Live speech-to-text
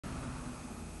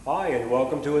Hi, and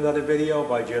welcome to another video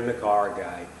by Jim the Car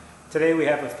Guy. Today we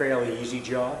have a fairly easy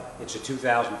job. It's a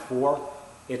 2004.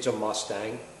 It's a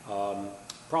Mustang.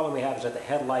 Problem we have is that the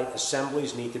headlight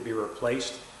assemblies need to be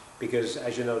replaced because,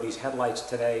 as you know, these headlights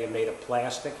today are made of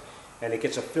plastic and it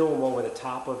gets a film over the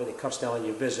top of it. It cuts down on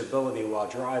your visibility while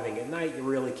driving. At night you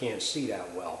really can't see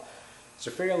that well. It's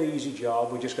a fairly easy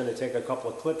job. We're just going to take a couple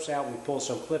of clips out. We pull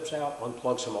some clips out,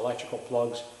 unplug some electrical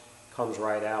plugs, comes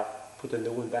right out. Put the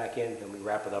new one back in, and we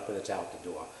wrap it up and it's out the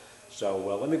door.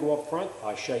 So let me go up front.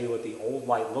 I'll show you what the old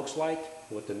light looks like,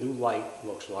 what the new light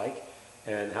looks like,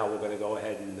 and how we're going to go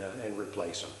ahead and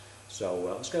replace them. So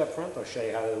let's get up front. I'll show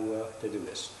you how to do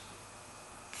this.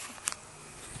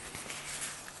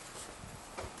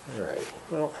 Alright,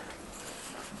 well,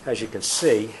 as you can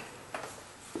see,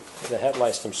 the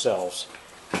headlights themselves,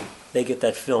 they get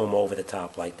that film over the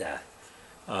top like that.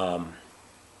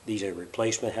 These are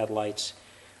replacement headlights.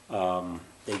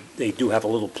 They do have a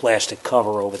little plastic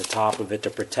cover over the top of it to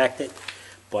protect it,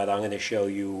 but I'm going to show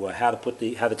you how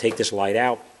to take this light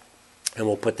out, and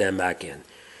we'll put them back in.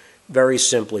 Very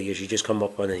simply, is you just come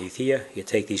up underneath here, you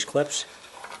take these clips,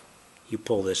 you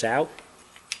pull this out,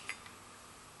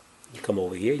 you come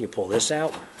over here, you pull this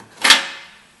out,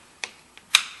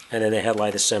 and then the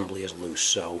headlight assembly is loose.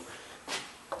 So,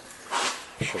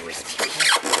 show you.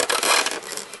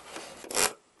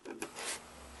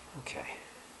 Okay.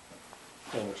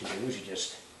 Then what you do is you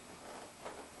just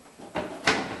pull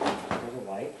the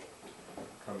light,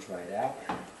 comes right out.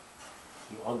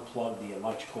 You unplug the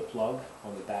electrical plug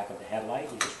on the back of the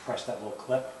headlight. You just press that little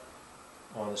clip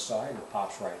on the side and it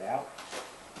pops right out.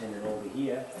 And then over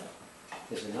here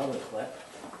there's another clip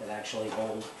that actually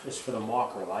holds, just for the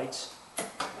marker lights.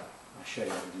 I'll show you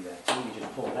how to do that too. You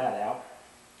just pull that out.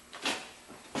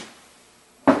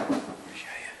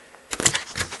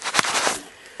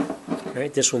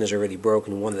 Right, this one is already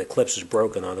broken. One of the clips is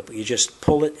broken on it, but you just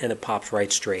pull it and it pops right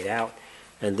straight out.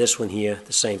 And this one here,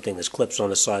 the same thing. There's clips on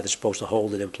the side that's supposed to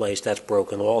hold it in place. That's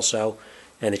broken also,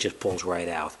 and it just pulls right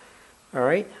out. All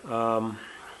right.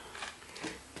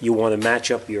 You want to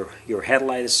match up your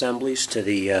headlight assemblies to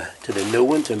the new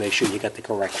one to make sure you got the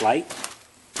correct light.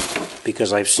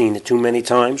 Because I've seen it too many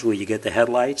times where you get the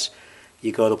headlights,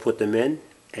 you go to put them in,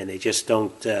 and they just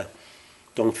don't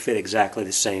fit exactly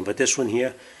the same. But this one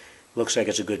here looks like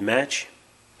it's a good match.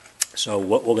 So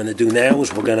what we're going to do now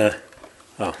is we're going to,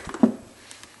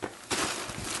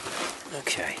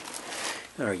 okay.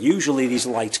 All right, usually these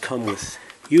lights come with,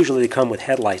 they come with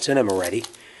headlights in them already,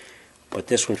 but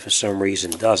this one for some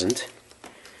reason doesn't.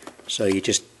 So you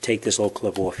just take this little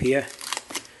clip off here.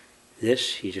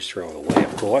 This, you just throw it away,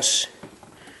 of course.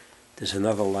 There's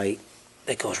another light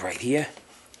that goes right here.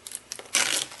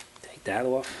 Take that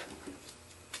off.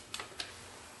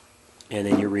 And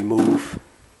then you remove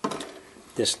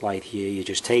this light here. You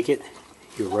just take it,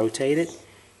 you rotate it,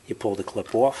 you pull the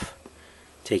clip off,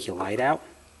 take your light out.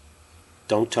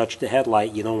 Don't touch the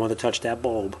headlight. You don't want to touch that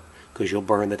bulb because you'll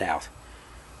burn it out.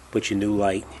 Put your new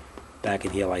light back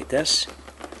in here like this.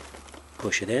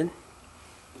 Push it in.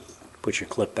 Put your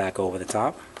clip back over the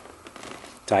top.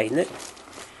 Tighten it.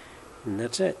 And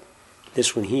that's it.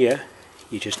 This one here,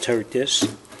 you just turn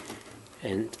this.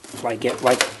 And like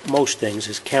most things,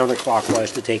 is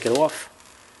counterclockwise to take it off,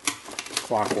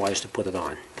 clockwise to put it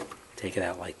on. Take it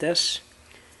out like this,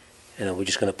 and then we're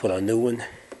just going to put our new one.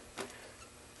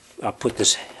 I'll put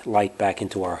this light back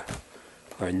into our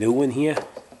new one here.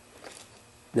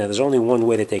 Now there's only one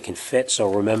way that they can fit,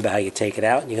 so remember how you take it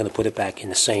out, and you're going to put it back in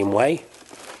the same way.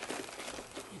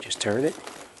 You just turn it.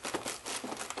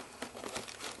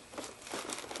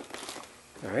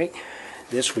 All right.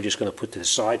 This we're just going to put to the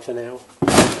side for now.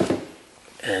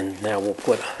 And now we'll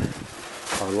put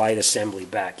our light assembly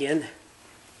back in.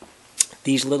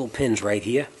 These little pins right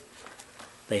here,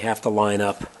 they have to line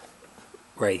up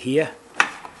right here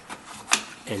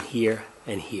and here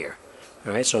and here.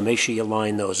 Alright, so make sure you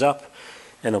line those up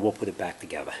and then we'll put it back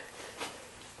together.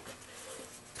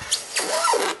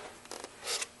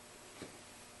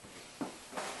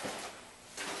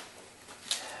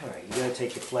 Alright, you're going to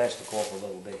take your plastic off a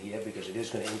little bit here because it is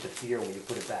going to interfere when you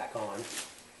put it back on.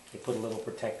 You put a little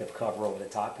protective cover over the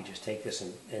top. You just take this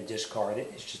and discard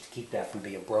it. It's just to keep that from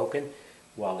being broken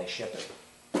while they ship it.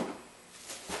 And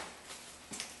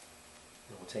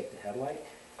we'll take the headlight.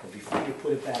 And before you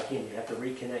put it back in, you have to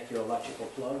reconnect your electrical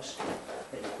plugs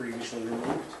that you previously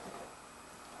removed.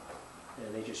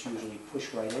 And they just usually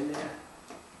push right in there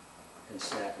and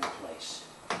snap in place.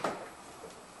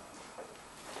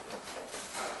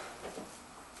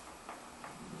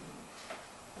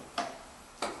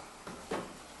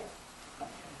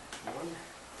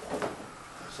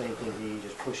 Same thing here, you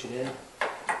just push it in,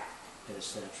 and it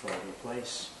snaps right in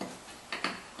place.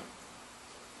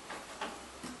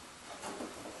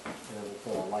 And then we'll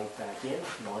pull a light back in,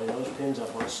 line those pins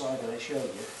up on the side that I showed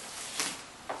you.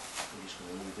 I'm just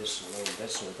going to move this a little bit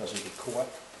so it doesn't get caught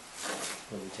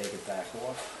when we take it back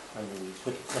off. And then we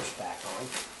put the clips back on.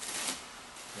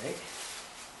 Okay.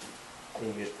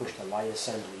 Then you just push the light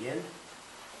assembly in.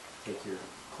 Take your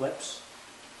clips,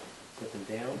 put them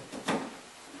down.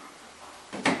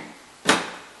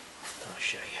 I'll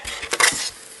show you.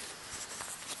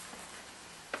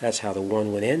 That's how the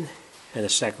one went in, and the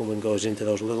second one goes into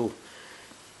those little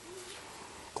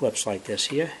clips like this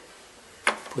here.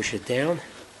 Push it down,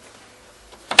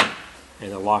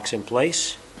 and it locks in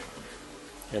place,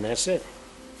 and that's it.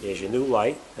 Here's your new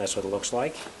light. That's what it looks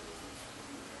like.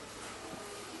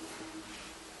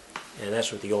 And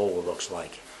that's what the old one looks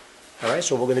like. Alright,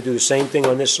 so we're going to do the same thing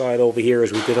on this side over here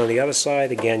as we did on the other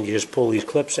side. Again, you just pull these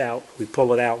clips out, we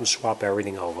pull it out and swap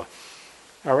everything over.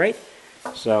 Alright,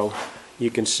 so you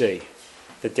can see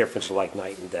the difference like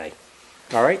night and day.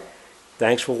 Alright,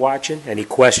 thanks for watching. Any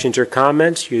questions or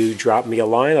comments, you drop me a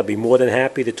line. I'll be more than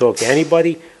happy to talk to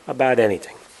anybody about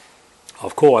anything.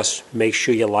 Of course, make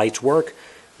sure your lights work.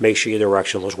 Make sure your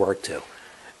directionals work too.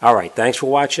 Alright, thanks for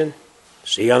watching.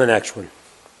 See you on the next one.